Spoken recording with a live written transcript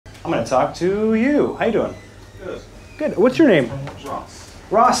I'm going to talk to you. How you doing? Good. Good. What's your name? Ross.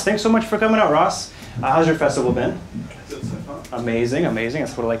 Ross, thanks so much for coming out, Ross. How's your festival been? Good so far. Amazing, amazing.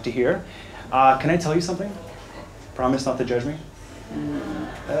 That's what I like to hear. Can I tell you something? Promise not to judge me?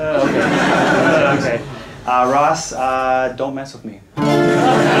 Okay. Okay. Ross, don't mess with me. You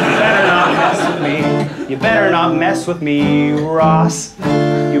better not mess with me. You better not mess with me, Ross.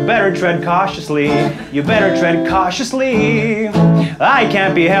 You better tread cautiously. You better tread cautiously. I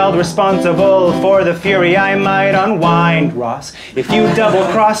can't be held responsible for the fury I might unwind, Ross. If you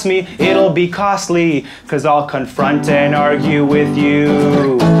double-cross me, it'll be costly, 'cause I'll confront and argue with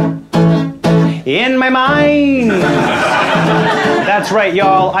you in my mind. That's right,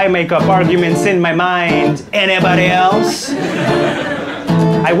 y'all. I make up arguments in my mind. Anybody else?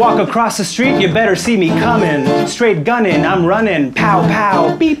 I walk across the street, you better see me coming. Straight gunning, I'm running. Pow,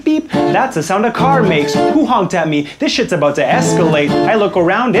 pow, beep, beep. That's the sound a car makes. Who honked at me? This shit's about to escalate. I look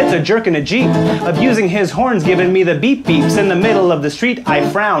around, it's a jerk in a Jeep. Abusing his horns, giving me the beep beeps. In the middle of the street, I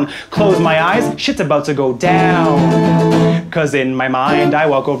frown. Close my eyes, shit's about to go down. 'Cause in my mind, I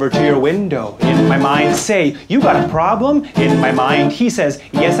walk over to your window. In my mind, say, you got a problem? In my mind, he says,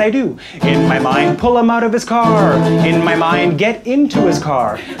 yes I do. In my mind, pull him out of his car. In my mind, get into his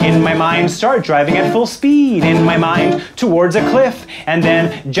car. In my mind, start driving at full speed. In my mind, towards a cliff. And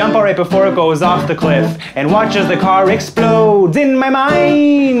then jump out right before it goes off the cliff. And watch as the car explodes in my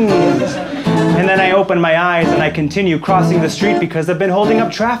mind. And then I open my eyes and I continue crossing the street because I've been holding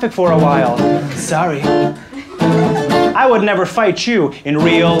up traffic for a while. Sorry. I would never fight you in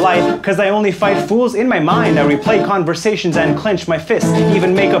real life, 'cause I only fight fools in my mind. I replay conversations and clench my fists,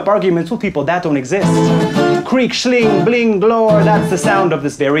 even make up arguments with people that don't exist. Creak, schling, bling, glore, that's the sound of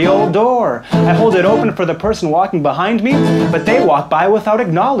this very old door. I hold it open for the person walking behind me, but they walk by without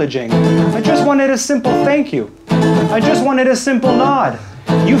acknowledging. I just wanted a simple thank you. I just wanted a simple nod.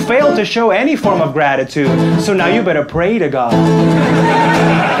 You failed to show any form of gratitude, so now you better pray to God.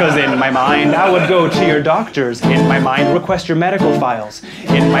 'Cause in my mind, I would go to your doctors. In my mind, request your medical files.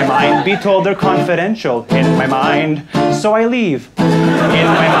 In my mind, be told they're confidential. In my mind, so I leave. In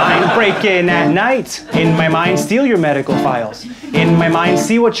my mind, break in at night. In my mind, steal your medical files. In my mind,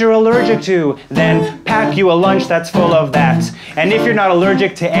 see what you're allergic to. Then pack you a lunch that's full of that. And if you're not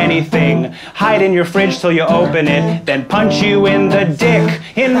allergic to anything, hide in your fridge till you open it. Then punch you in the dick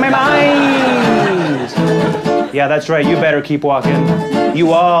in my mind. Yeah, that's right, you better keep walking.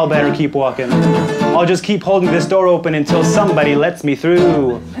 You all better keep walking. I'll just keep holding this door open until somebody lets me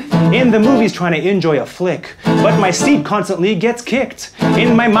through. In the movies trying to enjoy a flick, but my seat constantly gets kicked.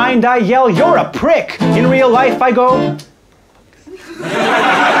 In my mind I yell, you're a prick. In real life I go...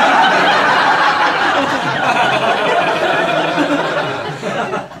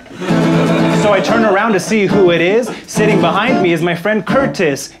 So I turn around to see who it is. Sitting behind me is my friend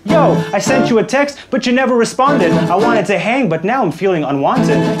Curtis. Yo, I sent you a text, but you never responded. I wanted to hang, but now I'm feeling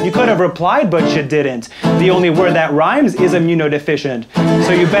unwanted. You could have replied, but you didn't. The only word that rhymes is immunodeficient.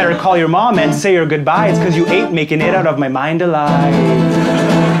 So you better call your mom and say your goodbyes, 'cause you ain't making it out of my mind alive.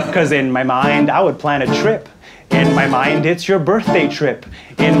 'Cause in my mind, I would plan a trip. In my mind, it's your birthday trip.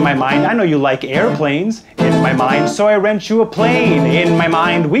 In my mind, I know you like airplanes. In my mind, so I rent you a plane. In my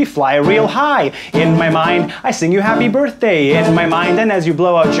mind, we fly real high. In my mind, I sing you happy birthday. In my mind, and as you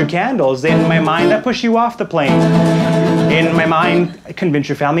blow out your candles, in my mind, I push you off the plane. In my mind, convince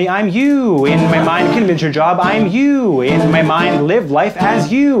your family I'm you. In my mind, convince your job I'm you. In my mind, live life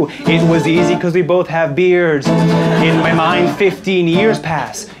as you. It was easy 'cause we both have beards. In my mind, 15 years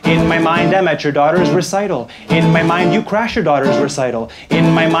pass. In my mind, I'm at your daughter's recital. In my mind, you crash your daughter's recital.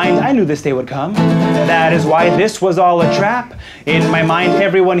 In my mind, I knew this day would come. That is why this was all a trap. In my mind,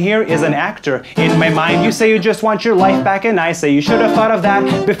 everyone here is an actor. In my mind, you say you just want your life back, and I say you should have thought of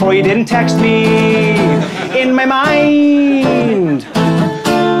that before you didn't text me. In my mind.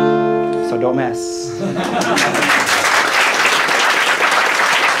 So don't mess.